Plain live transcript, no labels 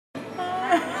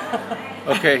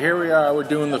Okay, here we are. We're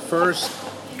doing the first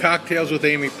Cocktails with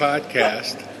Amy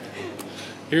podcast.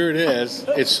 Here it is.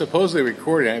 It's supposedly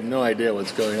recording. I have no idea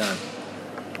what's going on.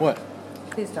 What?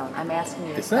 Please don't. I'm asking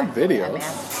you. It's not video. Okay.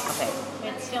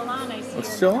 It's still on. I see. It's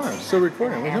still on. It's still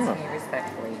recording. I'm What are you asking talking you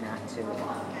respectfully not to.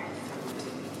 about?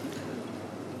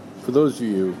 For those of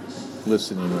you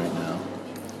listening right now,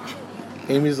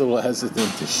 Amy's a little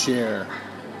hesitant to share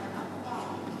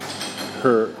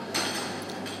her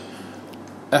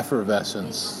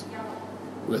effervescence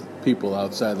with people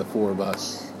outside the four of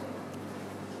us.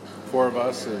 Four of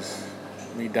us is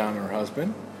me, Don, and her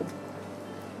husband,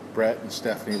 Brett and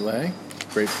Stephanie Lay,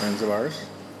 great friends of ours.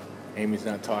 Amy's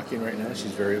not talking right now.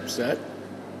 She's very upset.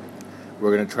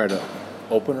 We're going to try to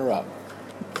open her up.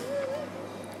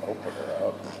 Open her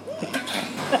up.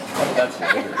 That's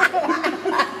weird.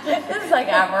 This is like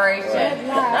Operation.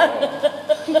 Wow.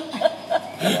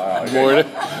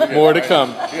 More to come.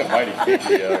 You got mighty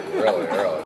kinky really early.